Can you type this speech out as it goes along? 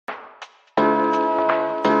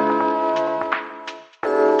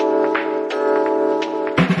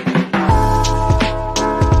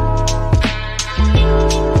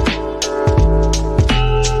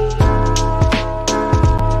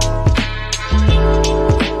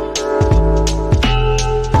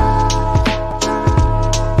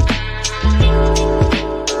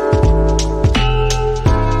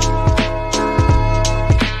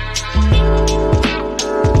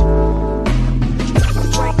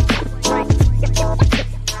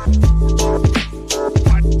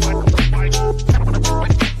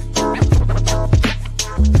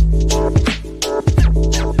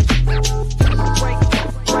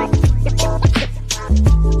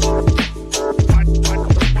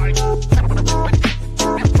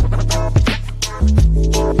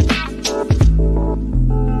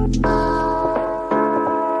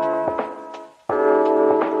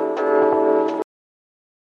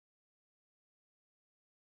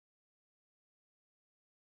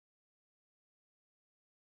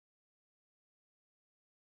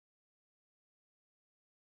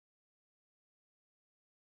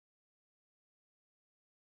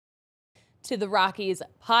to the Rockies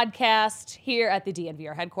podcast here at the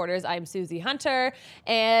DNVR headquarters. I'm Susie Hunter,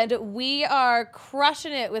 and we are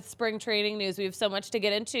crushing it with spring training news. We have so much to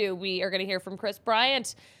get into. We are going to hear from Kris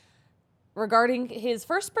Bryant regarding his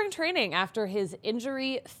first spring training after his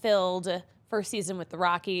injury-filled first season with the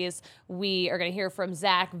Rockies. We are going to hear from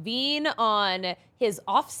Zac Veen on his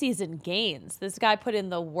offseason gains. This guy put in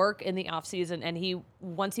the work in the offseason, and he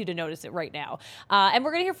wants you to notice it right now. And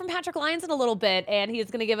we're going to hear from Patrick Lyons in a little bit, and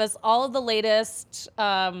he's going to give us all of the latest,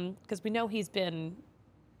 because we know he's been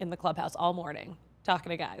in the clubhouse all morning talking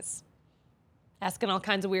to guys, asking all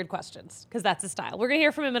kinds of weird questions, because that's his style. We're going to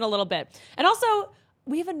hear from him in a little bit. And also,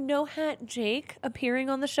 we have a no-hat Jake appearing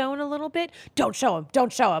on the show in a little bit. Don't show him.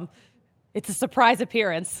 Don't show him. It's a surprise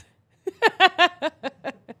appearance.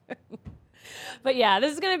 But yeah,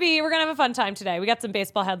 we're going to have a fun time today. We got some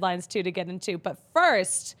baseball headlines too to get into. But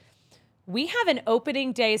first, we have an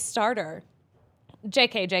opening day starter.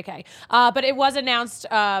 JK. But it was announced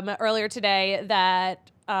earlier today that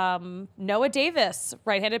Noah Davis,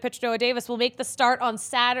 right-handed pitcher Noah Davis, will make the start on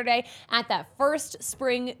Saturday at that first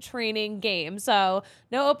spring training game. So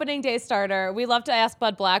no opening day starter. We love to ask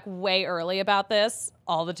Bud Black way early about this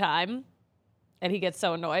all the time. And he gets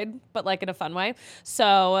so annoyed, but like in a fun way.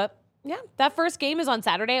 So yeah, that first game is on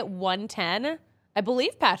Saturday at 1:10. I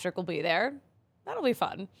believe Patrick will be there. That'll be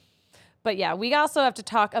fun. But yeah, we also have to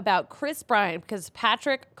talk about Kris Bryant, because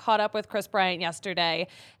Patrick caught up with Kris Bryant yesterday,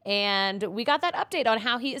 and we got that update on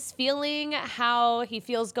how he is feeling, how he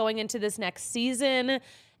feels going into this next season,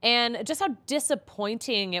 and just how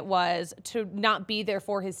disappointing it was to not be there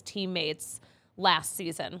for his teammates last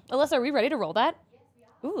season. Alyssa, are we ready to roll that? Yes,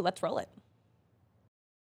 we are. Ooh, let's roll it.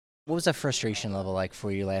 What was that frustration level like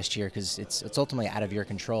for you last year? Because it's ultimately out of your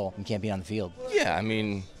control and can't be on the field. Yeah, I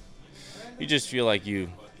mean, you just feel like you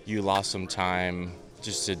lost some time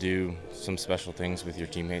just to do some special things with your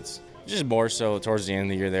teammates. Just more so towards the end of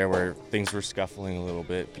the year there, where things were scuffling a little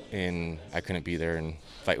bit and I couldn't be there and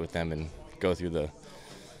fight with them and go through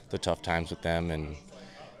the tough times with them.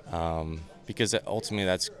 And because ultimately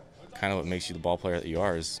that's kind of what makes you the ball player that you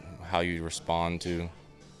are, is how you respond to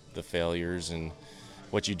the failures and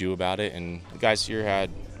what you do about it. And the guys here had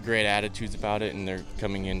great attitudes about it, and they're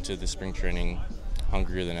coming into the spring training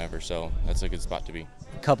hungrier than ever. So that's a good spot to be.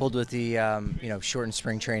 Coupled with the shortened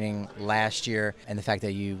spring training last year and the fact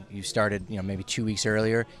that you started maybe 2 weeks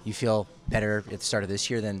earlier, you feel better at the start of this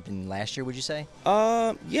year than last year, would you say?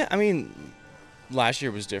 Yeah, I mean, last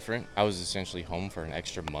year was different. I was essentially home for an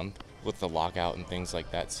extra month with the lockout and things like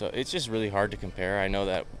that. So it's just really hard to compare. I know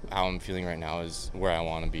that how I'm feeling right now is where I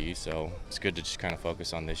want to be. So it's good to just kind of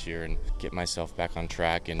focus on this year and get myself back on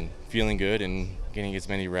track and feeling good and getting as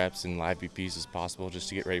many reps and live BPs as possible just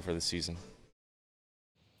to get ready for the season.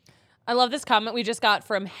 I love this comment we just got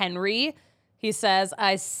from Henry. He says,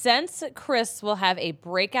 I sense Kris will have a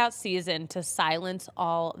breakout season to silence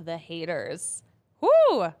all the haters.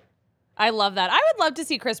 Woo! I love that. I would love to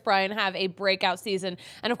see Kris Bryant have a breakout season.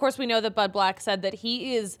 And of course, we know that Bud Black said that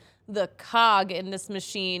he is the cog in this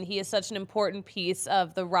machine. He is such an important piece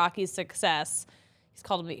of the Rockies' success. He's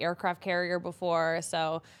called him the aircraft carrier before.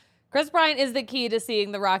 So Kris Bryant is the key to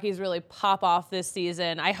seeing the Rockies really pop off this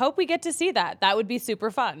season. I hope we get to see that. That would be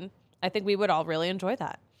super fun. I think we would all really enjoy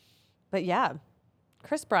that. But yeah,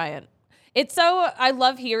 Kris Bryant. I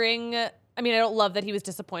love hearing, I don't love that he was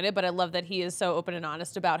disappointed, but I love that he is so open and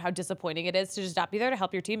honest about how disappointing it is to just not be there to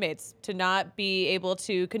help your teammates, to not be able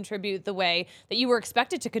to contribute the way that you were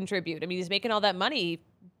expected to contribute. I mean, he's making all that money.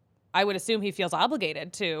 I would assume he feels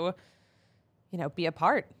obligated to, be a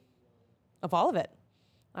part of all of it.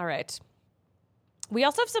 All right. We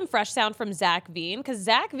also have some fresh sound from Zac Veen, because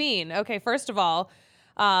Zac Veen, okay, first of all,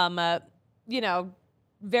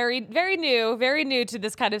 very, very new to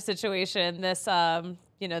this kind of situation, this,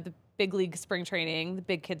 the big league spring training, the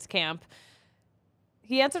big kids camp.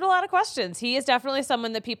 He answered a lot of questions. He is definitely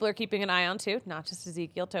someone that people are keeping an eye on too, not just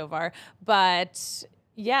Ezequiel Tovar. But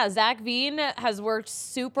yeah, Zac Veen has worked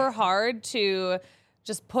super hard to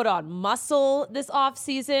just put on muscle this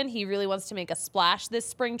offseason. He really wants to make a splash this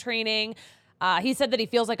spring training. He said that he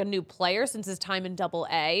feels like a new player since his time in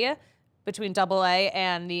Double-A. Between Double-A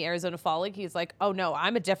and the Arizona Fall League, he's like, oh no,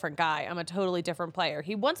 I'm a different guy. I'm a totally different player.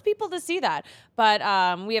 He wants people to see that. But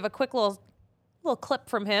we have a quick little clip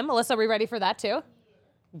from him. Alyssa, are we ready for that too?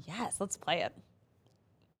 Yes, let's play it.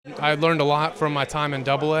 I learned a lot from my time in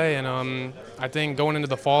Double-A, and I think going into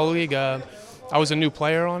the Fall League, I was a new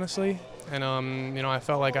player, honestly. And, I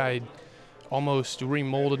felt like I almost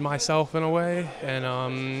remolded myself in a way. And,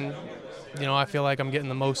 I feel like I'm getting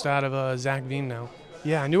the most out of Zac Veen now.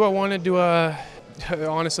 Yeah, I knew I wanted to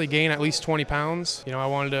honestly gain at least 20 pounds. I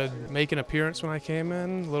wanted to make an appearance when I came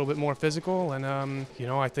in, a little bit more physical, and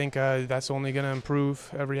I think that's only going to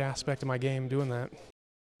improve every aspect of my game doing that.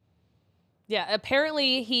 Yeah,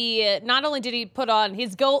 apparently he not only did he put on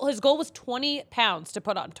his goal was 20 pounds to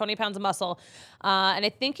put on 20 pounds of muscle. And I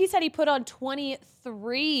think he said he put on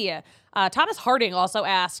 23. Thomas Harding also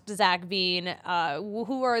asked Zach Veen,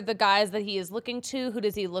 who are the guys that he is looking to? Who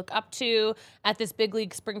does he look up to at this big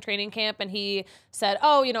league spring training camp? And he said,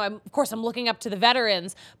 of course I'm looking up to the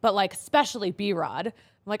veterans, but like especially B-Rod. I'm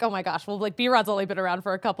like, oh my gosh, well, like B-Rod's only been around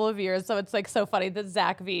for a couple of years. So it's like so funny that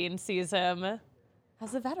Zach Veen sees him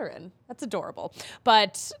as a veteran. That's adorable.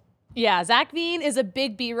 But yeah, Zach Veen is a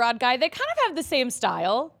big B-Rod guy. They kind of have the same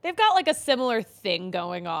style. They've got like a similar thing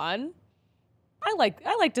going on. I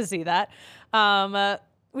like to see that.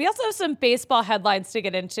 We also have some baseball headlines to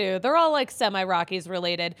get into. They're all like semi-Rockies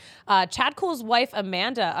related. Chad Kuhl's wife,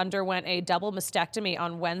 Amanda, underwent a double mastectomy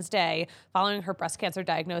on Wednesday following her breast cancer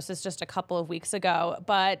diagnosis just a couple of weeks ago.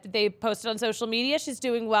 But they posted on social media she's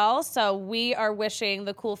doing well. So we are wishing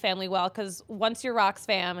the Kuhl family well, because once you're Rocks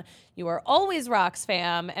fam, you are always Rocks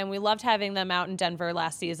fam. And we loved having them out in Denver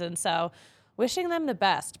last season. So wishing them the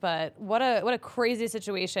best. But what a crazy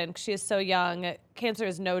situation. She is so young. Cancer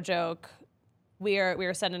is no joke. We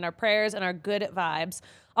are sending our prayers and our good vibes.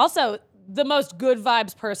 Also, the most good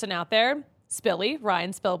vibes person out there, Spilly,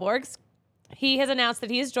 Ryan Spilborgs. He has announced that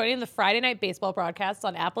he is joining the Friday Night Baseball broadcasts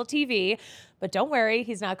on Apple TV. But don't worry,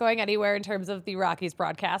 he's not going anywhere in terms of the Rockies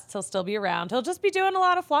broadcasts. He'll still be around. He'll just be doing a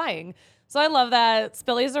lot of flying. So I love that.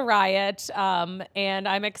 Spilly's a riot. And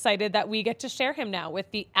I'm excited that we get to share him now with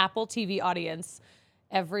the Apple TV audience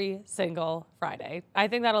every single Friday. I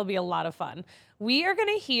think that'll be a lot of fun. We are going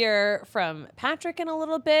to hear from Patrick in a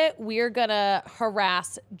little bit. We are going to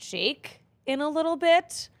harass Jake in a little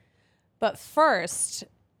bit. But first,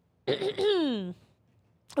 we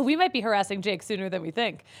might be harassing Jake sooner than we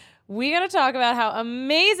think. We're going to talk about how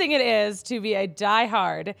amazing it is to be a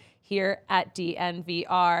diehard here at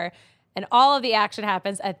DNVR. And all of the action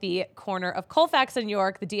happens at the corner of Colfax and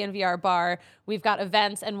York, the DNVR bar. We've got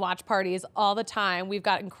events and watch parties all the time. We've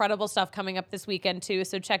got incredible stuff coming up this weekend, too.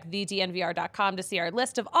 So check thednvr.com to see our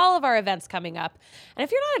list of all of our events coming up. And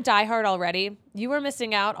if you're not a diehard already, you are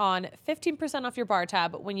missing out on 15% off your bar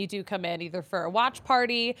tab when you do come in, either for a watch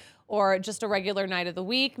party or just a regular night of the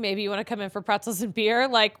week. Maybe you want to come in for pretzels and beer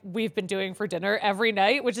like we've been doing for dinner every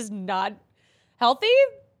night, which is not healthy.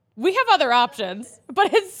 We have other options,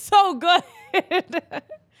 but it's so good. It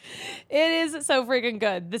is so freaking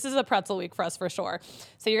good. This is a pretzel week for us for sure.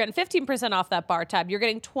 So you're getting 15% off that bar tab. You're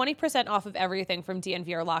getting 20% off of everything from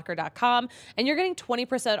DNVRlocker.com. And you're getting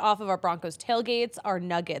 20% off of our Broncos tailgates, our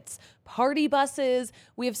Nuggets party buses.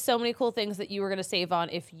 We have so many cool things that you are going to save on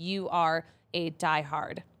if you are a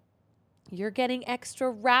diehard. You're getting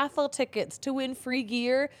extra raffle tickets to win free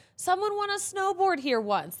gear. Someone won a snowboard here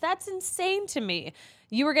once. That's insane to me.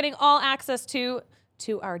 You are getting all access to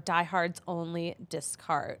our diehards only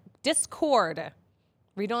Discord.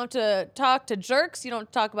 We don't have to talk to jerks. You don't have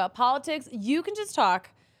to talk about politics. You can just talk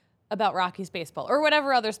about Rockies baseball or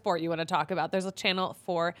whatever other sport you want to talk about. There's a channel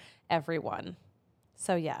for everyone.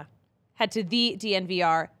 So yeah, head to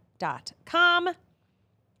thednvr.com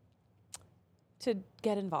to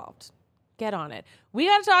get involved. Get on it. We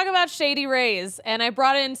got to talk about Shady Rays, and I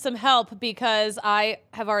brought in some help because I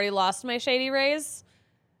have already lost my Shady Rays,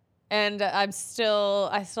 and I still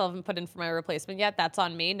haven't put in for my replacement yet. That's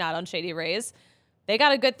on me, not on Shady Rays. They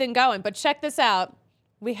got a good thing going, but check this out.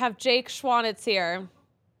 We have Jake Schwanitz here,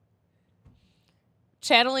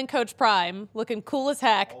 channeling Coach Prime, looking cool as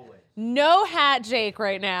heck. Always. No hat, Jake,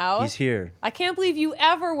 right now. He's here. I can't believe you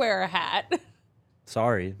ever wear a hat.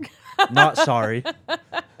 Sorry. Not sorry.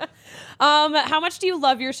 How much do you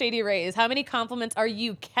love your Shady Rays? How many compliments are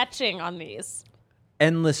you catching on these?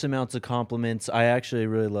 Endless amounts of compliments. I actually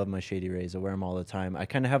really love my Shady Rays. I wear them all the time. I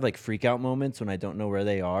kind of have like freak out moments when I don't know where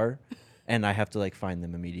they are and I have to like find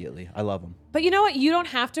them immediately. I love them. But you know what? You don't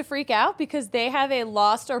have to freak out because they have a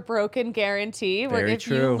lost or broken guarantee where Very if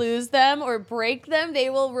true. you lose them or break them, they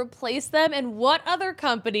will replace them. And what other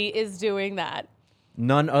company is doing that?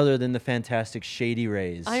 None other than the fantastic Shady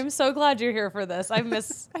Rays. I'm so glad you're here for this. I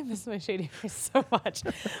miss my Shady Rays so much.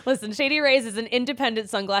 Listen, Shady Rays is an independent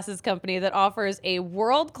sunglasses company that offers a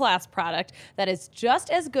world-class product that is just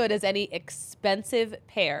as good as any expensive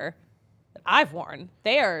pair that I've worn.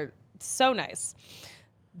 They are so nice.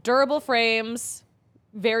 Durable frames,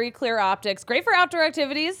 very clear optics, great for outdoor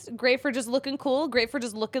activities, great for just looking cool, great for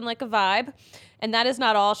just looking like a vibe. And that is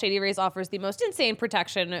not all. Shady Rays offers the most insane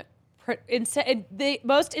protection the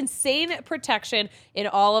most insane protection in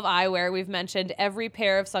all of eyewear. We've mentioned every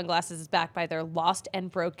pair of sunglasses is backed by their lost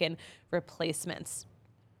and broken replacements.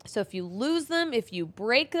 So if you lose them, if you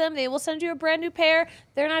break them, they will send you a brand new pair.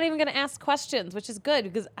 They're not even going to ask questions, which is good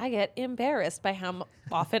because I get embarrassed by how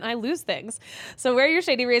often I lose things. So wear your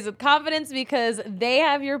Shady Rays with confidence because they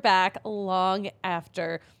have your back long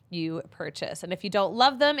after you purchase. And if you don't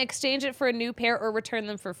love them, exchange it for a new pair or return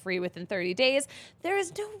them for free within 30 days. There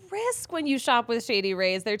is no risk when you shop with Shady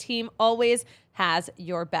Rays. Their team always has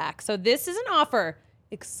your back. So this is an offer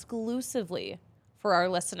exclusively for our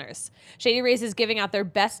listeners. Shady Rays is giving out their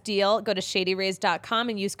best deal. Go to shadyrays.com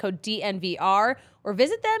and use code DNVR or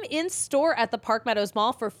visit them in store at the Park Meadows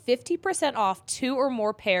Mall for 50% off 2 or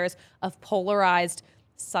more pairs of polarized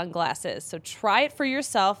sunglasses. So try it for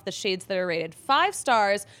yourself, the shades that are rated 5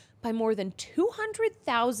 stars by more than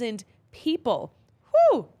 200,000 people.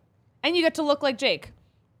 Whew! And you get to look like Jake.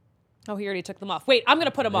 Oh, he already took them off. Wait, I'm going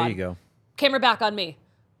to put them on. There you go. Camera back on me.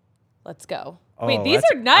 Let's go. Oh, Wait, these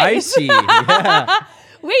that's are nice. Icy. Yeah.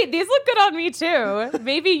 Wait, these look good on me too.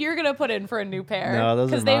 Maybe you're going to put in for a new pair. No,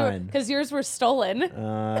 those are mine. Because yours were stolen.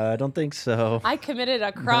 I don't think so. I committed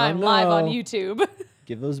a crime No. live on YouTube.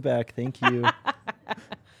 Give those back. Thank you.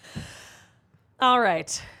 All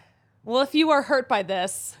right. Well, if you are hurt by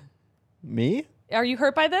this, Me? are you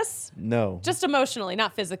hurt by this? No. Just emotionally,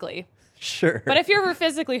 not physically. Sure. But if you're ever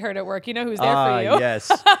physically hurt at work, you know who's there for you.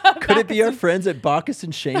 Yes. Could it be our friends at Bacchus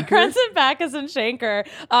and Shanker? Friends at Bacchus and Shanker.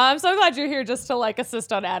 I'm so glad you're here just to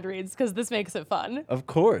assist on ad reads because this makes it fun. Of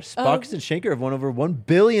course. Bacchus and Shanker have won over $1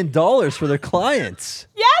 billion for their clients.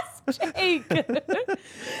 Yes, Jake.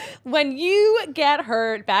 When you get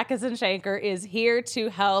hurt, Bacchus and Shanker is here to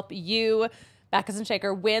help you. Bacchus and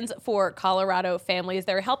Shanker wins for Colorado families.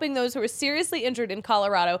 They're helping those who are seriously injured in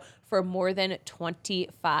Colorado for more than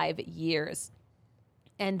 25 years.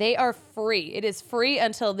 And they are free. It is free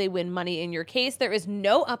until they win money in your case. There is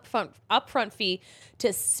no upfront fee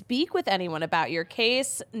to speak with anyone about your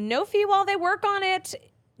case. No fee while they work on it.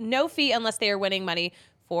 No fee unless they are winning money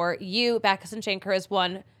for you. Bacchus and Shanker has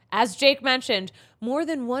won, as Jake mentioned, more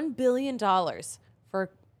than $1 billion for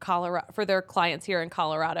their clients here in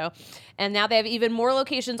Colorado. And now they have even more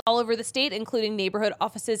locations all over the state, including neighborhood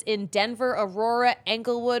offices in Denver, Aurora,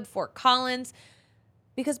 Englewood, Fort Collins,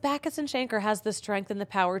 because Bacchus and Shanker has the strength and the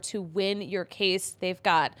power to win your case. They've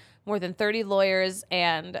got more than 30 lawyers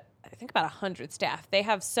and I think about 100 staff. They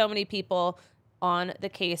have so many people on the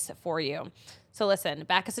case for you. So listen,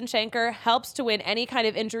 Bacchus and Shanker helps to win any kind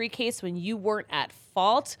of injury case when you weren't at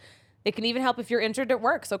fault. They can even help if you're injured at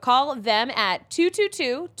work. So call them at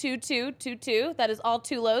 222-2222. That is all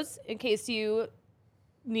 2 lows in case you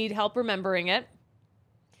need help remembering it.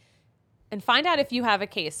 And find out if you have a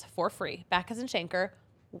case for free. Bacchus and Shanker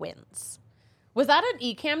wins. Was that an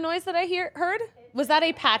Ecamm noise that I heard? Was that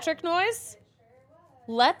a Patrick noise?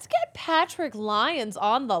 Let's get Patrick Lyons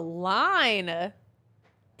on the line.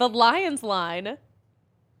 The Lions line.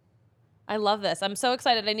 I love this. I'm so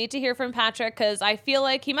excited. I need to hear from Patrick because I feel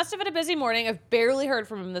like he must have had a busy morning. I've barely heard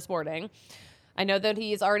from him this morning. I know that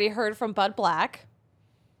he's already heard from Bud Black.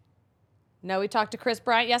 No, we talked to Chris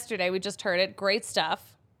Bryant yesterday. We just heard it. Great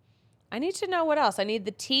stuff. I need to know what else. I need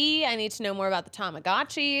the tea. I need to know more about the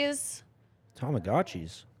Tamagotchis.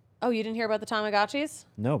 Tamagotchis? Oh, you didn't hear about the Tamagotchis?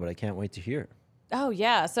 No, but I can't wait to hear. Oh,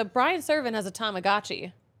 yeah. So Brian Servan has a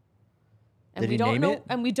Tamagotchi. And Did we he don't name know it?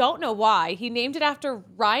 And we don't know why. He named it after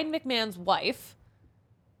Ryan McMahon's wife.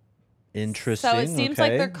 Interesting. So it seems like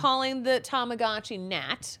okay. they're calling the Tamagotchi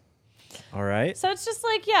Nat. All right. So it's just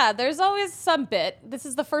like, yeah, there's always some bit. This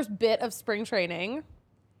is the first bit of spring training.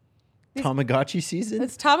 Tamagotchi season?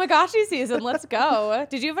 It's Tamagotchi season. Let's go.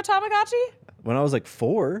 Did you have a Tamagotchi? When I was like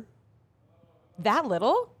 4. That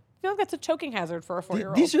little? I feel like that's a choking hazard for a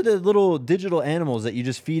 4-year-old. These are the little digital animals that you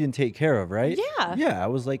just feed and take care of, right? Yeah. Yeah, I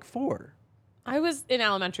was like 4. I was in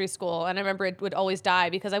elementary school, and I remember it would always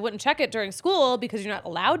die because I wouldn't check it during school because you're not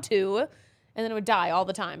allowed to, and then it would die all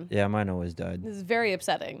the time. Yeah, mine always died. This is very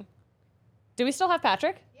upsetting. Do we still have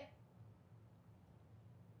Patrick? Yeah.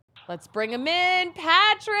 Let's bring him in.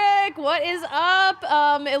 Patrick, what is up?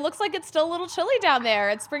 It looks like it's still a little chilly down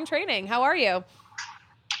there at spring training. How are you?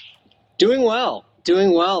 Doing well.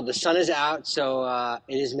 Doing well. The sun is out, so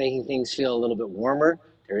it is making things feel a little bit warmer.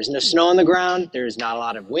 There is no snow on the ground. There is not a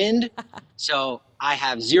lot of wind. So I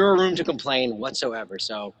have zero room to complain whatsoever.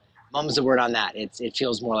 So mum's the word on that. It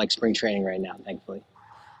feels more like spring training right now, thankfully.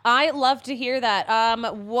 I love to hear that.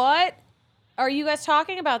 What are you guys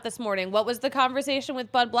talking about this morning? What was the conversation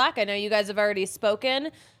with Bud Black? I know you guys have already spoken.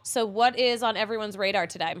 So what is on everyone's radar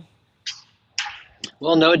today?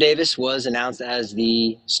 Well, Noah Davis was announced as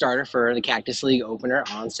the starter for the Cactus League opener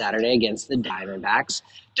on Saturday against the Diamondbacks.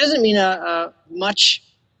 Doesn't mean much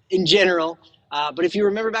in general, but if you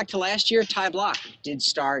remember back to last year, Ty Block did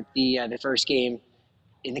start the first game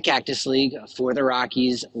in the Cactus League for the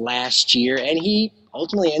Rockies last year, and he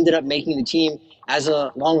ultimately ended up making the team as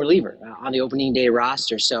a long reliever on the opening day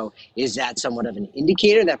roster. So is that somewhat of an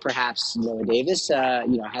indicator that perhaps Noah Davis,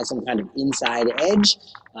 has some kind of inside edge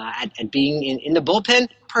at being in the bullpen?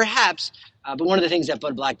 Perhaps. But one of the things that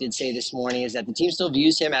Bud Black did say this morning is that the team still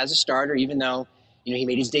views him as a starter, even though he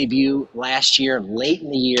made his debut last year, late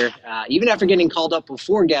in the year, even after getting called up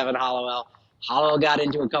before Gavin Hollowell. Hollowell got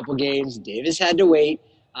into a couple games. Davis had to wait.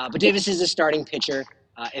 But Davis is a starting pitcher.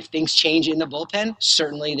 If things change in the bullpen,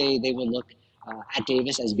 certainly they will look at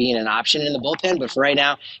Davis as being an option in the bullpen. But for right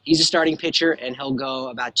now, he's a starting pitcher, and he'll go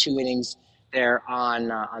about 2 innings there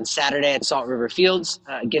on Saturday at Salt River Fields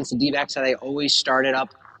against the D-backs. How they always started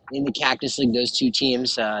up in the Cactus League, those two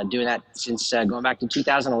teams doing that since going back to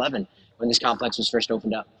 2011 when this complex was first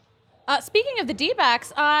opened up. Speaking of the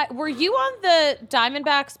D-backs, were you on the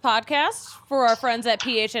Diamondbacks podcast for our friends at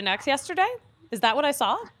PHNX yesterday? Is that what I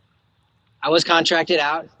saw? I was contracted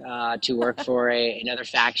out to work for another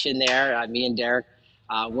faction there. Me and Derek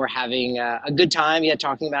were having a good time,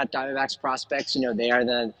 talking about Diamondbacks prospects.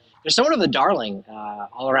 They're somewhat of a darling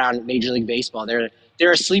all around Major League Baseball.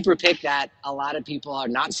 They're a sleeper pick that a lot of people are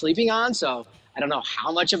not sleeping on. So I don't know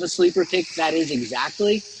how much of a sleeper pick that is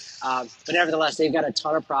exactly. But nevertheless, they've got a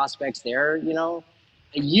ton of prospects. They're, a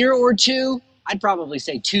year or two, I'd probably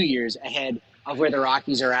say 2 years ahead of where the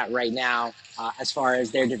Rockies are at right now as far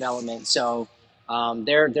as their development. So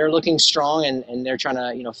they're looking strong, and they're trying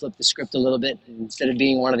to flip the script a little bit. Instead of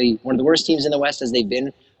being one of the worst teams in the West as they've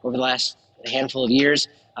been over the last handful of years,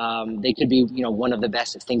 they could be one of the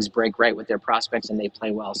best if things break right with their prospects and they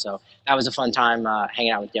play well. So that was a fun time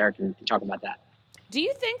hanging out with Derek and talking about that. Do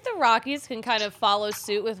you think the Rockies can kind of follow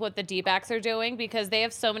suit with what the D-backs are doing, because they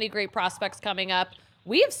have so many great prospects coming up?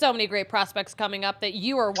 We have so many great prospects coming up that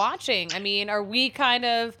you are watching. I mean,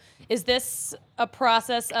 is this a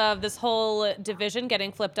process of this whole division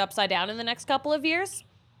getting flipped upside down in the next couple of years?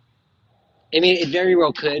 I mean, it very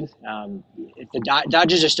well could. If the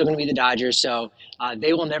Dodgers are still going to be the Dodgers, so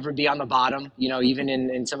they will never be on the bottom. Even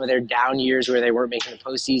in some of their down years where they weren't making the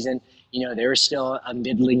postseason, they're still a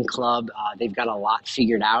middling club. They've got a lot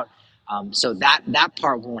figured out. So that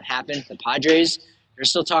part won't happen. The Padres, they're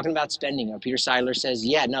still talking about spending. Peter Seidler says,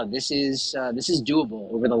 this is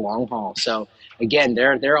doable over the long haul. So again,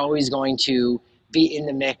 they're always going to be in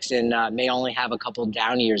the mix and may only have a couple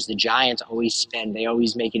down years. The Giants always spend. They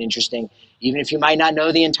always make it interesting. Even if you might not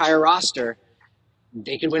know the entire roster,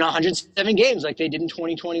 they could win 107 games like they did in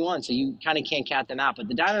 2021. So you kind of can't count them out. But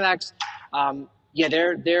the Diamondbacks,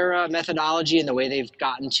 their methodology and the way they've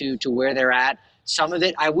gotten to where they're at, some of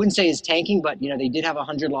it I wouldn't say is tanking, but they did have a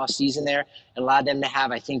 100-loss season there. It allowed them to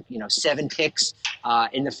have, I think, 7 picks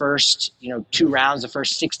in the first 2 rounds, the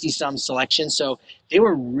first 60-some selections. So they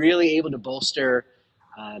were really able to bolster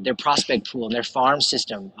their prospect pool and their farm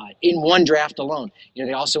system in one draft alone.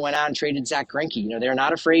 They also went out and traded Zach Greinke. They're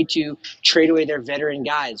not afraid to trade away their veteran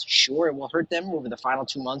guys. Sure, it will hurt them over the final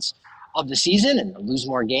 2 months of the season, and they'll lose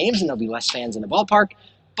more games, and there'll be less fans in the ballpark.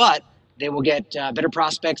 But they will get better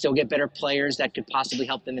prospects. They'll get better players that could possibly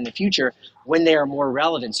help them in the future when they are more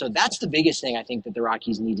relevant. So that's the biggest thing I think that the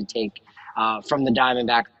Rockies need to take from the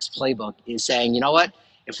Diamondbacks playbook is saying, you know what,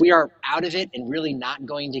 if we are out of it and really not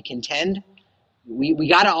going to contend, we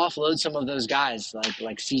got to offload some of those guys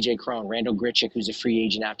like CJ Cron, Randall Grichuk, who's a free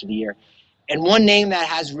agent after the year. And one name that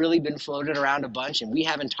has really been floated around a bunch, and we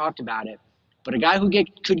haven't talked about it, but a guy who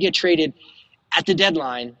could get traded at the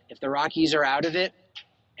deadline if the Rockies are out of it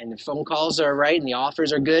and the phone calls are right and the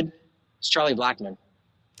offers are good, it's Charlie Blackmon.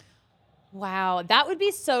 Wow, that would be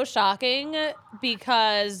so shocking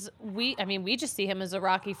because we just see him as a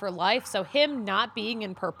Rocky for life. So him not being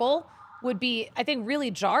in purple would be, I think, really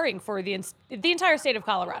jarring for the entire state of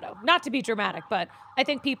Colorado. Not to be dramatic, but I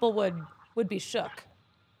think people would be shook.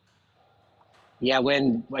 Yeah,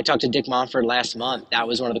 when I talked to Dick Monfort last month, that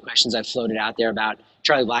was one of the questions I floated out there about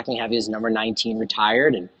Charlie Blackmon having his number 19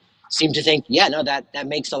 retired, and seemed to think, that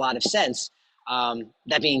makes a lot of sense.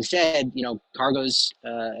 That being said, Cargo's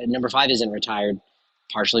number 5 isn't retired,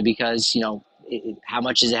 partially because, how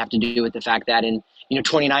much does it have to do with the fact that in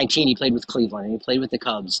 2019 he played with Cleveland and he played with the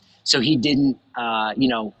Cubs, so he didn't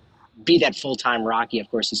be that full-time Rocky. Of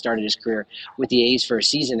course, he started his career with the A's for a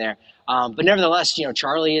season there. But nevertheless,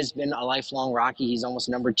 Charlie has been a lifelong Rocky. He's almost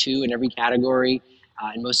number 2 in every category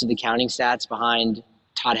in most of the counting stats behind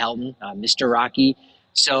Todd Helton, Mr. Rocky.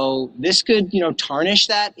 So this could, tarnish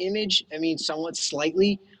that image. I mean, somewhat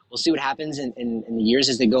slightly. We'll see what happens in the years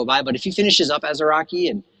as they go by. But if he finishes up as a Rocky,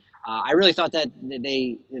 and I really thought that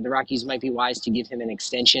the Rockies might be wise to give him an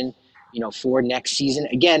extension, for next season.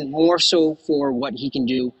 Again, more so for what he can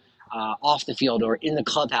do off the field or in the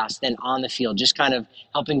clubhouse than on the field, just kind of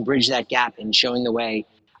helping bridge that gap and showing the way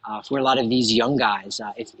for a lot of these young guys.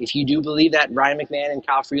 If you do believe that Ryan McMahon and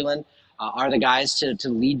Kyle Freeland are the guys to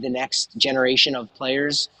lead the next generation of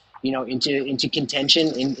players, into contention,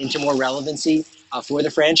 into more relevancy for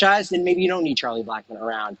the franchise, then maybe you don't need Charlie Blackmon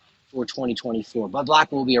around for 2024. But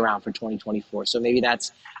Blackmon will be around for 2024, so maybe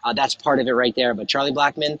that's part of it right there. But Charlie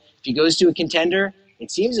Blackmon, if he goes to a contender, it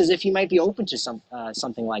seems as if he might be open to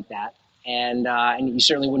something like that, and you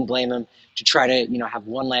certainly wouldn't blame him to try to have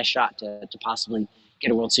one last shot to possibly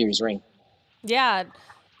get a World Series ring. Yeah,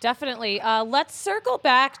 definitely. Let's circle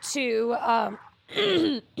back to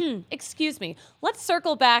excuse me. Let's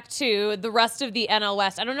circle back to the rest of the NL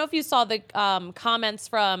West. I don't know if you saw the comments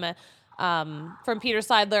from Peter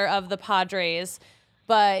Seidler of the Padres,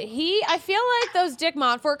 but I feel like those Dick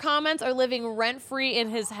Montfort comments are living rent-free in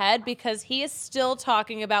his head because he is still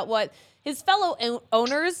talking about what his fellow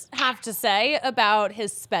owners have to say about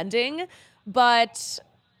his spending. But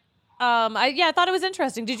I thought it was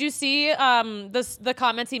interesting. Did you see the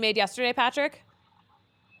comments he made yesterday, Patrick?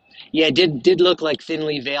 Yeah, it did look like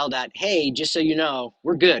thinly veiled at, hey, just so you know,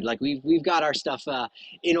 we're good. Like we've got our stuff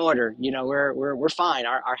in order. We're fine.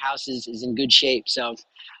 Our house is in good shape. So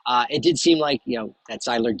it did seem like that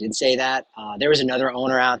Seidler did say that. There was another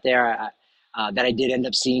owner out there that I did end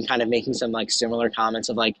up seeing kind of making some like similar comments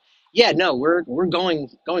of like, yeah, no, we're going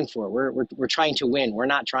for it. We're trying to win. We're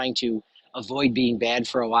not trying to avoid being bad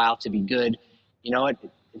for a while to be good. You know what?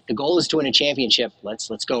 If the goal is to win a championship, let's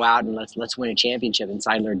go out and let's win a championship. And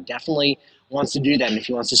Seidler definitely wants to do that. And if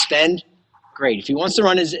he wants to spend, great. If he wants to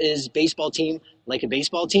run his baseball team like a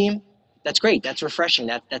baseball team, that's great. That's refreshing.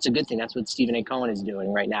 That's a good thing. That's what Stephen A. Cohen is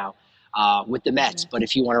doing right now with the Mets. But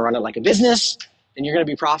if you want to run it like a business, then you're going to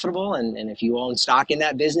be profitable. And if you own stock in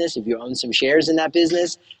that business, if you own some shares in that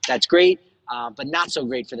business, that's great. But not so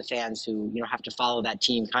great for the fans who have to follow that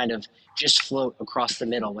team kind of just float across the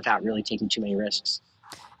middle without really taking too many risks.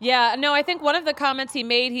 Yeah, no, I think one of the comments he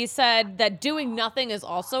made, he said that doing nothing is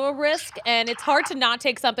also a risk, and it's hard to not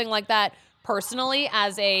take something like that personally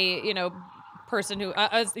as a, person who,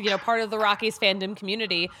 part of the Rockies fandom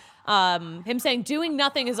community. Him saying doing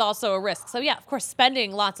nothing is also a risk. So yeah, of course,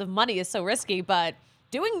 spending lots of money is so risky, but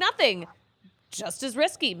doing nothing, just as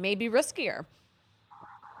risky, maybe riskier.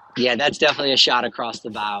 Yeah, that's definitely a shot across the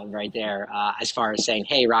bow right there as far as saying,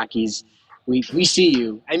 hey, Rockies, we see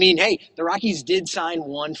you. I mean, hey, the Rockies did sign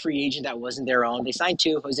one free agent that wasn't their own. They signed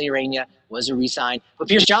two. Jose Urena was a re-sign. But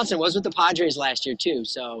Pierce Johnson was with the Padres last year, too.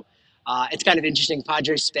 So it's kind of interesting.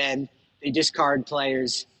 Padres spend, they discard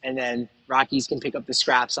players, and then Rockies can pick up the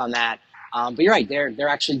scraps on that. But you're right. They're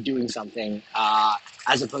actually doing something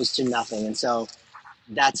as opposed to nothing. And so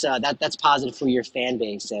that's positive for your fan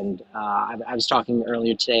base. And I was talking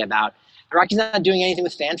earlier today about the Rockies not doing anything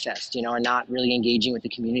with FanFest, and not really engaging with the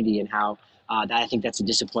community, and how that I think that's a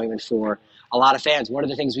disappointment for a lot of fans. One of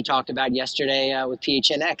the things we talked about yesterday with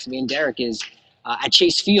PHNX, me and Derek, is at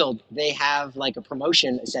Chase Field, they have like a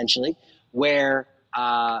promotion essentially where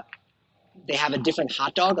they have a different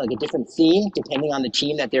hot dog, like a different theme, depending on the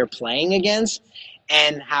team that they're playing against,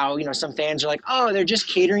 and how, some fans are like, oh, they're just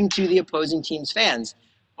catering to the opposing team's fans,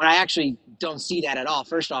 when I actually don't see that at all.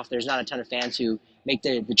 First off, there's not a ton of fans who make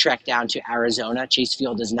the trek down to Arizona. Chase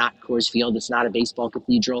Field is not Coors Field. It's not a baseball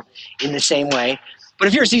cathedral in the same way. But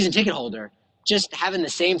if you're a season ticket holder, just having the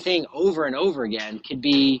same thing over and over again could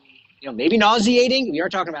be, maybe nauseating. We are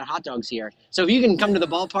talking about hot dogs here. So if you can come to the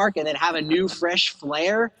ballpark and then have a new fresh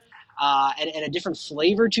flair and a different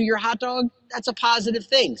flavor to your hot dog, that's a positive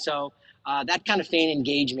thing. So that kind of fan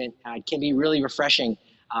engagement can be really refreshing.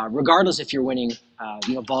 Regardless if you're winning,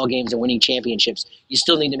 ball games and winning championships, you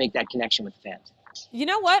still need to make that connection with the fans. You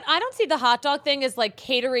know what? I don't see the hot dog thing as like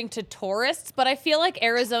catering to tourists, but I feel like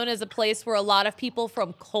Arizona is a place where a lot of people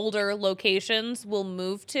from colder locations will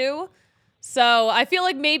move to. So I feel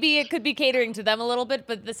like maybe it could be catering to them a little bit,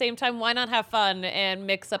 but at the same time, why not have fun and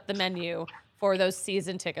mix up the menu for those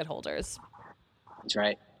season ticket holders? That's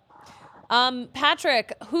right.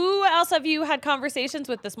 Patrick, who else have you had conversations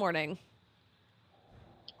with this morning?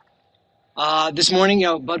 This morning,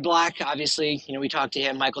 Bud Black, obviously, we talked to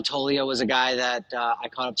him. Michael Toglia was a guy that I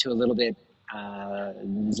caught up to a little bit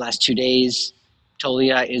these last 2 days.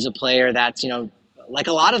 Toglia is a player that's, like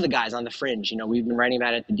a lot of the guys on the fringe. We've been writing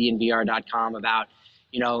about it at the DNVR.com about,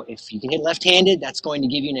 if you can hit left-handed, that's going to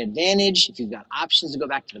give you an advantage. If you've got options to go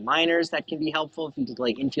back to the minors, that can be helpful. If you can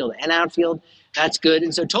play infield and outfield, that's good.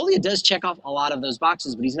 And so Toglia does check off a lot of those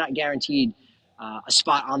boxes, but he's not guaranteed a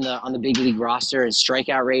spot on the big league roster. His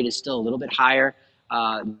strikeout rate is still a little bit higher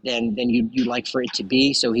than you'd like for it to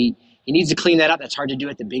be. So he needs to clean that up. That's hard to do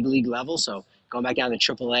at the big league level. So going back down to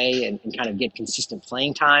AAA and kind of get consistent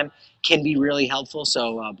playing time can be really helpful.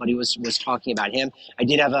 So Buddy was talking about him. I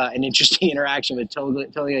did have an interesting interaction with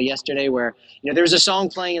Toglia yesterday where, there was a song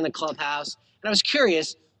playing in the clubhouse, and I was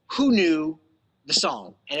curious who knew the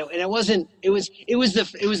song. And it was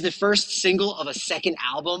the first single of a second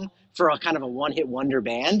album for a kind of a one-hit wonder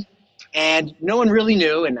band. And no one really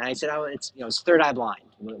knew. And I said, it's Third Eye Blind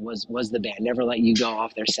was the band. Never Let You Go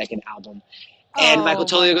off their second album. And Michael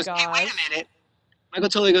Toglia goes, hey, wait a minute. Michael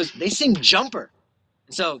Toglia goes, they sing Jumper.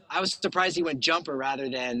 So I was surprised he went Jumper rather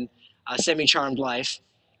than Semi-Charmed Life.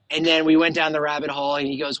 And then we went down the rabbit hole, and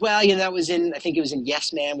he goes, well, that was I think it was in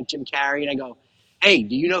Yes Man with Jim Carrey. And I go, hey,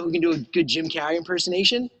 do you know who can do a good Jim Carrey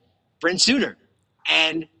impersonation? Brent Suter.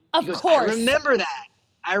 And he goes, course. I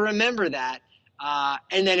remember that.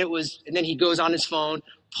 And then he goes on his phone,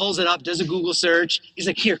 pulls it up, does a Google search. He's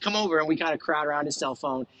like, here, come over. And we kind of crowd around his cell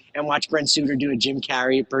phone and watch Brent Suter do a Jim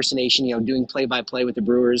Carrey impersonation, doing play-by-play with the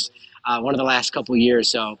Brewers one of the last couple of years.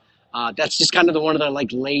 So that's just kind of one of the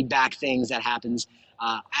laid back things that happens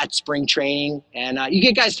at spring training. And you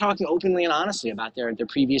get guys talking openly and honestly about their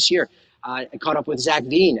previous year. I caught up with Zach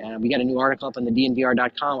Veen, and we got a new article up on the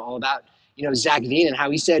DNVR.com all about, Zach Veen and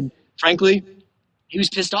how he said, frankly, he was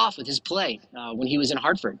pissed off with his play when he was in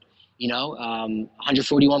Hartford.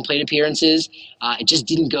 141 plate appearances. It just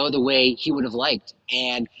didn't go the way he would have liked.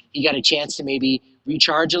 And he got a chance to maybe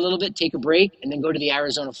recharge a little bit, take a break, and then go to the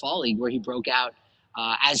Arizona Fall League, where he broke out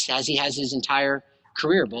as he has his entire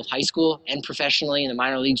career, both high school and professionally in the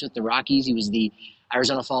minor leagues with the Rockies. He was the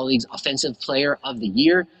Arizona Fall League's Offensive Player of the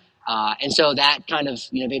Year. And so that kind of,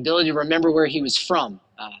 the ability to remember where he was from,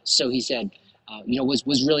 so he said,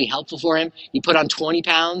 was really helpful for him. He put on 20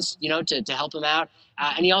 pounds, to help him out.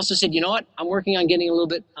 And he also said, I'm working on getting a little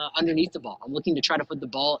bit underneath the ball. I'm looking to try to put the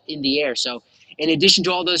ball in the air. So in addition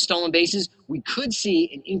to all those stolen bases, we could see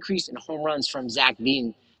an increase in home runs from Zach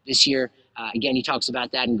Veen this year. Again, he talks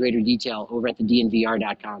about that in greater detail over at the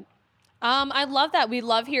DNVR.com. I love that. We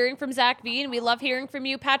love hearing from Zach Veen. We love hearing from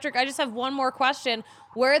you, Patrick. I just have one more question.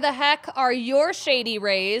 Where the heck are your Shady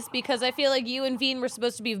Rays? Because I feel like you and Veen were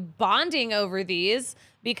supposed to be bonding over these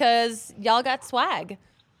because y'all got swag.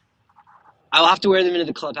 I'll have to wear them into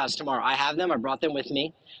the clubhouse tomorrow. I have them. I brought them with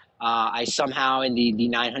me. I somehow, in the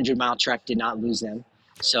 900-mile trek, did not lose them.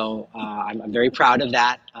 So I'm very proud of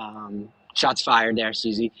that. Shots fired there,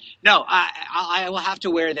 Susie. No, I will have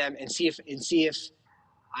to wear them and see if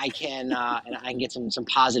I can and I can get some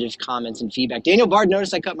positive comments and feedback. Daniel Bard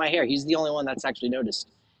noticed I cut my hair. He's the only one that's actually noticed.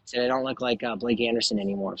 He said I don't look like Blake Anderson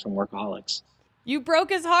anymore from Workaholics. You broke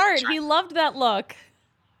his heart. He loved that look.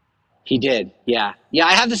 He did, yeah.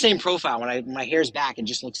 I have the same profile. When my hair's back, it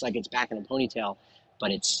just looks like it's back in a ponytail, but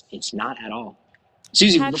it's not at all.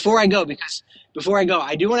 Susie, before I go,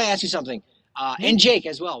 I do want to ask you something, and Jake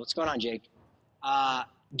as well. What's going on, Jake?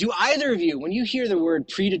 Do either of you, when you hear the word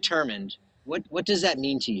predetermined, what does that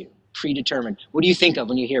mean to you? Predetermined. What do you think of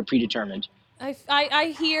when you hear predetermined?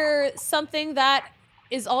 I hear something that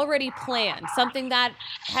is already planned, something that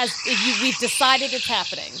we've decided it's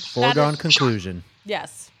happening. Foregone conclusion.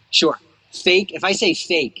 Yes. Sure. Fake. If I say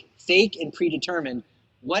fake and predetermined,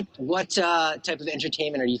 what type of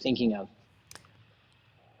entertainment are you thinking of?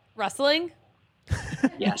 Wrestling.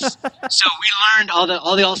 Yes. So we learned all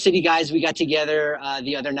the All-City guys. We got together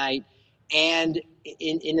the other night, and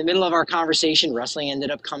in the middle of our conversation, wrestling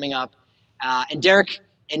ended up coming up, and Derek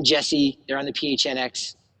and Jesse, they're on the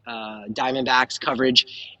PHNX Diamondbacks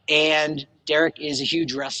coverage, and Derek is a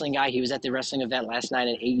huge wrestling guy. He was at the wrestling event last night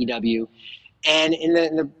at AEW. And in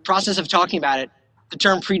the process of talking about it, the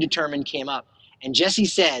term predetermined came up. And Jesse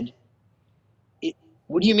said,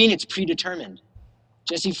 what do you mean it's predetermined?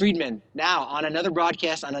 Jesse Friedman, now on another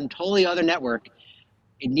broadcast on a totally other network,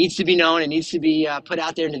 it needs to be known, it needs to be put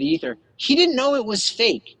out there into the ether. He didn't know it was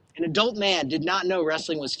fake. An adult man did not know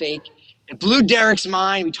wrestling was fake. It blew Derek's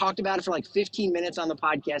mind. We talked about it for like 15 minutes on the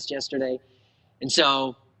podcast yesterday. And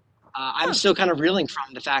so I'm still kind of reeling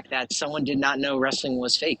from the fact that someone did not know wrestling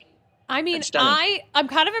was fake. I mean, I'm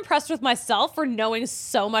kind of impressed with myself for knowing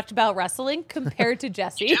so much about wrestling compared to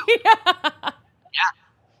Jesse.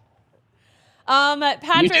 Yeah.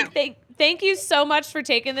 Patrick, thank you so much for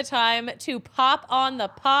taking the time to pop on the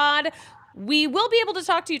pod. We will be able to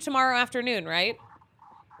talk to you tomorrow afternoon, right?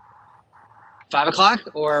 5 o'clock,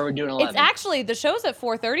 or we're doing 11? It's actually, the show's at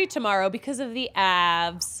 4:30 tomorrow because of the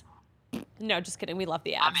Avs. No, just kidding. We love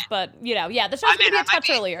the Avs. But, the show's going to be a touch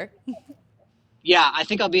earlier. Yeah, I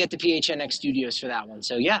think I'll be at the PHNX studios for that one.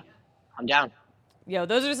 So, yeah, I'm down. Yo,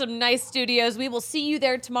 those are some nice studios. We will see you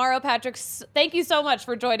there tomorrow, Patrick. Thank you so much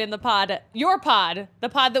for joining the pod. Your pod, the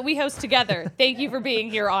pod that we host together. Thank you for being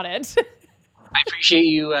here on it. I appreciate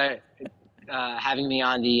you having me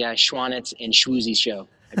on the Schwanitz and Schwoozy show.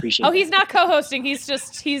 I appreciate it. He's not co-hosting.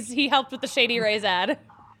 He helped with the Shady Rays ad.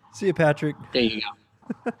 See you, Patrick. There you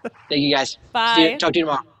go. Thank you, guys. Bye. Talk to you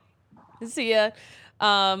tomorrow. See ya.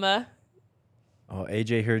 Oh,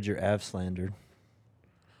 AJ heard your Av slandered.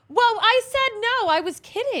 Well, I said no. I was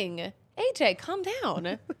kidding. AJ, calm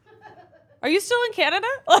down. Are you still in Canada?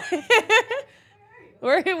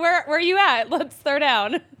 Where are you at? Let's throw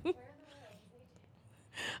down.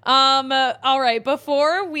 All right.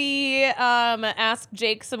 Before we ask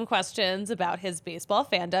Jake some questions about his baseball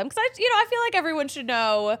fandom, because I feel like everyone should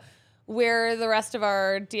know where the rest of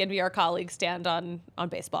our DNVR colleagues stand on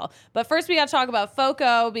baseball. But first, we got to talk about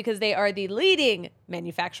FOCO because they are the leading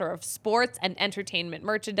manufacturer of sports and entertainment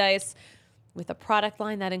merchandise with a product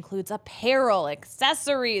line that includes apparel,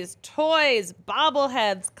 accessories, toys,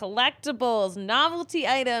 bobbleheads, collectibles, novelty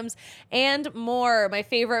items, and more. My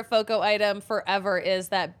favorite FOCO item forever is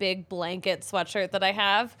that big blanket sweatshirt that I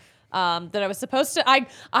have that I was supposed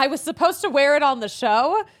to wear it on the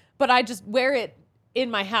show, but I just wear it in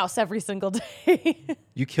my house every single day.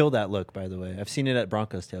 You kill that look, by the way. I've seen it at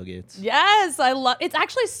Broncos tailgates. Yes, I love it's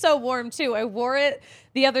actually so warm too. I wore it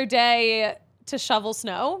the other day to shovel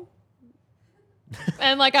snow.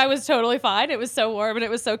 And I was totally fine. It was so warm and it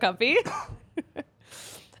was so comfy.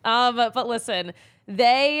 But listen,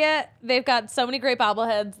 they've got so many great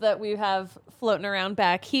bobbleheads that we have floating around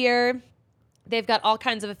back here. They've got all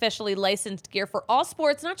kinds of officially licensed gear for all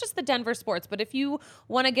sports, not just the Denver sports, but if you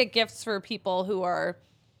want to get gifts for people who are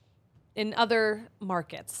in other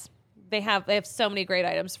markets, they have so many great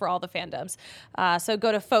items for all the fandoms. So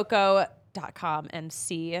go to foco.com and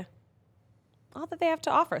see all that they have to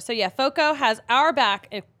offer. So yeah, FOCO has our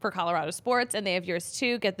back for Colorado sports, and they have yours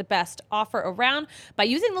too. Get the best offer around by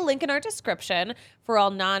using the link in our description. For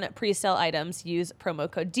all non-presale items, use promo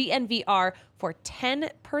code DNVR for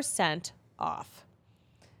 10% off.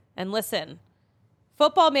 And listen,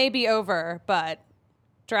 football may be over, but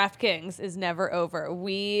DraftKings is never over.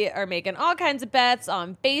 We are making all kinds of bets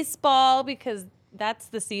on baseball because that's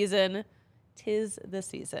the season. 'Tis the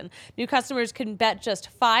season. New customers can bet just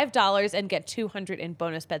 $5 and get $200 in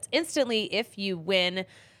bonus bets instantly if you win.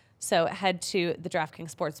 So head to the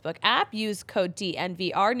DraftKings Sportsbook app. Use code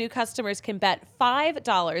DNVR. New customers can bet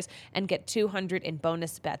 $5 and get $200 in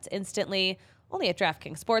bonus bets instantly. Only at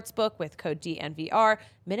DraftKings Sportsbook with code DNVR.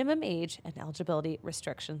 Minimum age and eligibility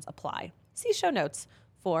restrictions apply. See show notes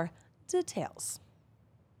for details.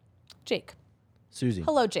 Jake. Susie.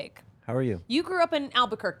 Hello, Jake. How are you? You grew up in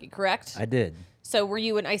Albuquerque, correct? I did. So were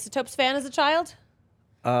you an Isotopes fan as a child?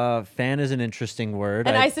 Fan is an interesting word.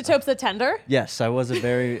 An Isotopes attender? Yes, I was a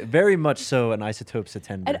very, very much so an Isotopes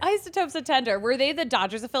attender. An Isotopes attender. Were they the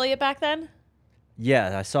Dodgers affiliate back then?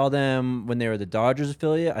 Yeah, I saw them when they were the Dodgers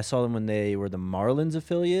affiliate. I saw them when they were the Marlins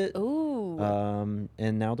affiliate. Ooh.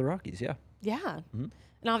 And now the Rockies, yeah. Yeah. Mm-hmm.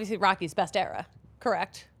 And obviously Rockies' best era,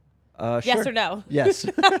 correct? Sure. Yes or no? Yes.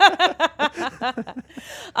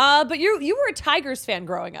 But you were a Tigers fan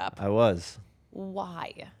growing up. I was.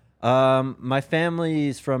 Why? My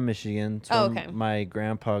family's from Michigan. It's where okay. My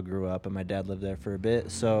grandpa grew up, and my dad lived there for a bit.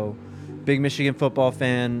 So, big Michigan football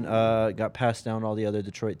fan. Got passed down all the other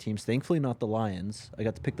Detroit teams. Thankfully, not the Lions. I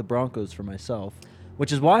got to pick the Broncos for myself,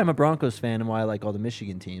 which is why I'm a Broncos fan and why I like all the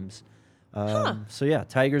Michigan teams. So, yeah,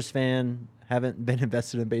 Tigers fan. Haven't been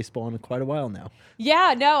invested in baseball in quite a while now.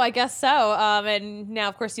 Yeah, no, I guess so. And now,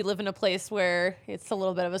 of course, you live in a place where it's a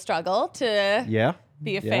little bit of a struggle to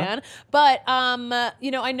be a fan. But,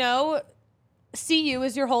 I know CU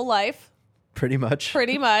is your whole life. Pretty much.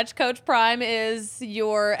 Pretty much. Coach Prime is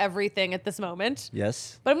your everything at this moment.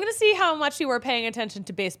 Yes. But I'm going to see how much you are paying attention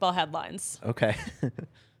to baseball headlines. Okay.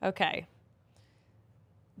 Okay.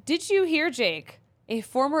 Did you hear, Jake? A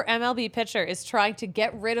former MLB pitcher is trying to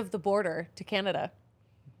get rid of the border to Canada.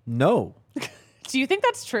 No. Do you think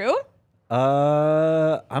that's true?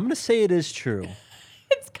 I'm going to say it is true.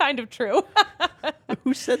 It's kind of true.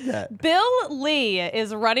 Who said that? Bill Lee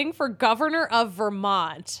is running for governor of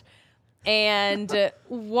Vermont. And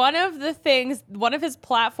one of his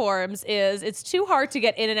platforms is it's too hard to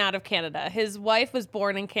get in and out of Canada. His wife was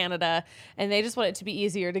born in Canada, and they just want it to be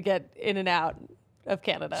easier to get in and out of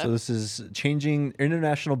Canada. So this is changing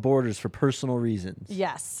international borders for personal reasons.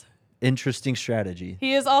 Yes. Interesting strategy.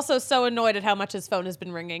 He is also so annoyed at how much his phone has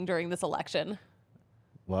been ringing during this election.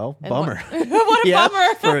 Well, And bummer. What a Yeah,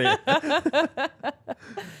 bummer. for you.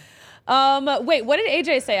 Wait, what did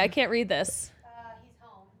AJ say? I can't read this. He's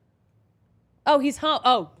home. Oh, he's home.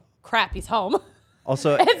 Oh, crap, he's home.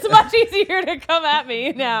 Also, It's much easier to come at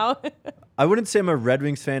me now. I wouldn't say I'm a Red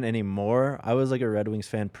Wings fan anymore. I was like a Red Wings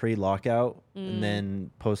fan pre-lockout, and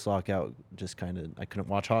then post-lockout, just kind of I couldn't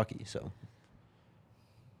watch hockey. So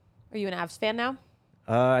Are you an Avs fan now?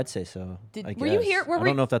 I'd say so. Were you here- I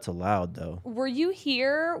don't know if that's allowed though. Were you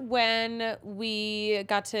here when we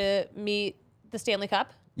got to meet the Stanley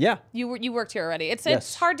Cup? Yeah, You worked here already. It's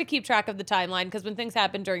Yes. hard to keep track of the timeline because when things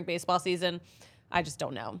happen during baseball season, I just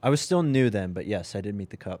don't know. I was still new then, but yes, I did meet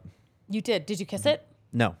the cup. You did. Did you kiss it?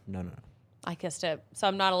 No. I kissed it, so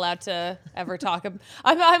I'm not allowed to ever talk.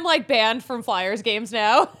 I'm like banned from Flyers games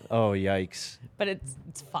now, Oh yikes! but it's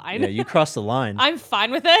fine. Yeah, you crossed the line. I'm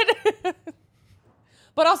fine with it.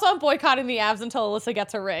 But also, I'm boycotting the Avs until Alyssa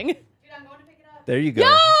gets her ring. Dude, I'm going to pick it up. There you go.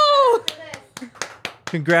 No! For this.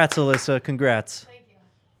 Congrats, Alyssa. Congrats. Thank you.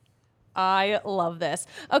 I love this.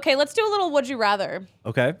 Okay, let's do a little would you rather.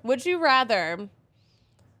 Okay. Would you rather?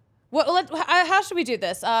 How should we do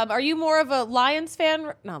this? Are you more of a Lions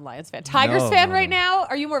fan? Not Lions fan. Tigers No, fan no, right no. now?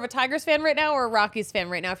 Are you more of a Tigers fan right now or a Rockies fan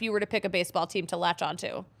right now? If you were to pick a baseball team to latch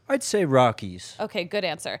onto. I'd say Rockies. Okay, good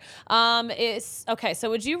answer. So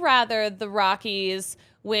would you rather the Rockies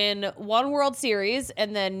win one World Series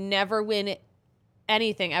and then never win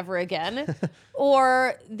anything ever again,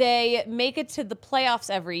 or they make it to the playoffs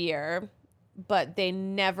every year, but they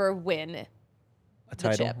never win A the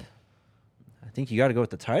title. chip? I think you got to go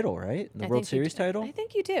with the title, right? The I World think you Series do. title. I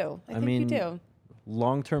think you do. I think mean, you do.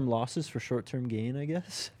 Long-term losses for short-term gain, I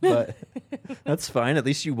guess. But that's fine. At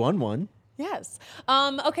least you won one. Yes.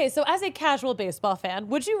 Okay, so as a casual baseball fan,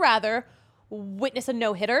 would you rather witness a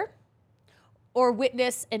no-hitter or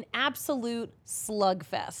witness an absolute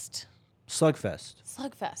slugfest? Slugfest.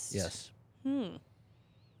 Slugfest. Yes.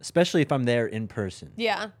 Especially if I'm there in person.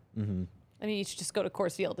 Yeah. Mm-hmm. I mean, you should just go to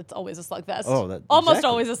Coors Field. It's always a slugfest. Oh, that almost exactly.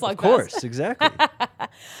 always a slugfest. Of course, exactly.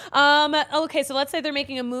 Okay, so let's say they're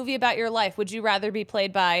making a movie about your life. Would you rather be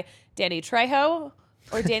played by Danny Trejo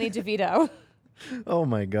or Danny DeVito? Oh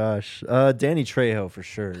my gosh, Danny Trejo for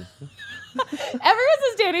sure. Everyone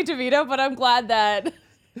says Danny DeVito, but I'm glad that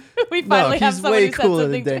we No, finally have he's someone way who said cooler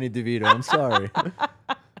something. than Danny DeVito. I'm sorry.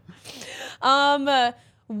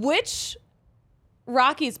 Which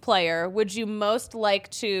Rockies player would you most like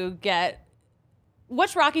to get?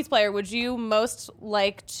 Which Rockies player would you most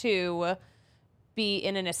like to be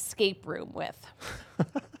in an escape room with?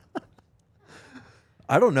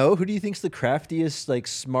 I don't know. Who do you think's the craftiest, like,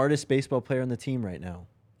 smartest baseball player on the team right now?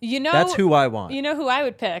 You know, That's who I want. You know who I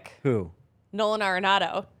would pick? Who? Nolan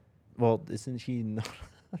Arenado. Well, isn't he?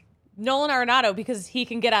 Nolan Arenado because he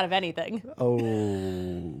can get out of anything.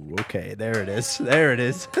 Oh, okay. There it is. There it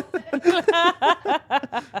is. Is that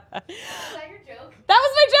your joke? That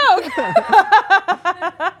was my joke.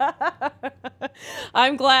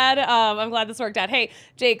 I'm glad this worked out. Hey,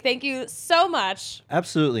 Jake, thank you so much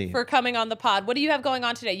Absolutely. for coming on the pod. What do you have going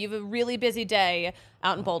on today? You have a really busy day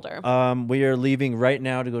out in Boulder. We are leaving right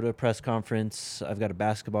now to go to a press conference. I've got a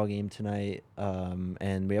basketball game tonight,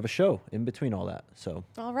 and we have a show in between all that. So,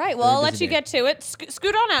 All right. Well, I'll let busy you day. get to it.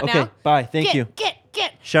 Scoot on out okay, now. bye. Thank you. Get.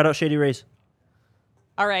 Shout out Shady Rays.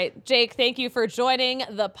 All right, Jake, thank you for joining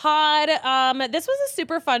the pod. This was a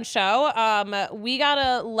super fun show. We got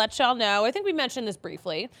to let y'all know, I think we mentioned this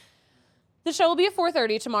briefly. The show will be at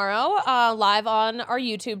 4:30 tomorrow, live on our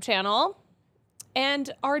YouTube channel.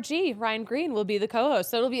 And RG, Ryan Green, will be the co-host.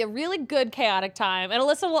 So it'll be a really good, chaotic time. And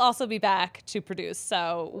Alyssa will also be back to produce.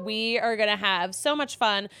 So we are going to have so much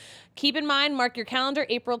fun. Keep in mind, mark your calendar,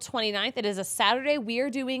 April 29th. It is a Saturday. We are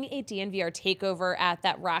doing a DNVR takeover at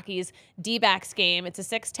that Rockies D-backs game. It's a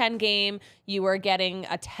 6-10 game. You are getting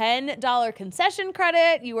a $10 concession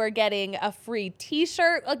credit. You are getting a free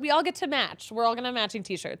t-shirt. Like, we all get to match. We're all going to have matching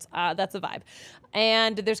t-shirts. That's a vibe.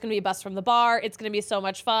 And there's going to be a bus from the bar. It's going to be so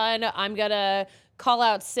much fun. I'm going to call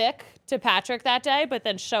out sick to Patrick that day, but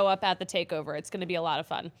then show up at the takeover. It's going to be a lot of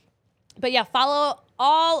fun. But yeah, follow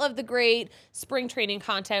all of the great spring training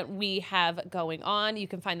content we have going on. You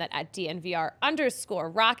can find that at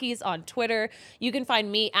DNVR_Rockies on Twitter. You can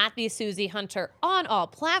find me at the Susie Hunter on all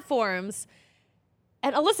platforms.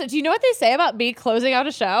 And Alyssa, do you know what they say about me closing out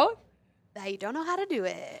a show? That you don't know how to do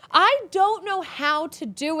it. I don't know how to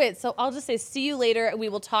do it. So I'll just say see you later, and we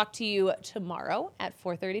will talk to you tomorrow at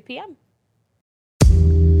 4:30 p.m.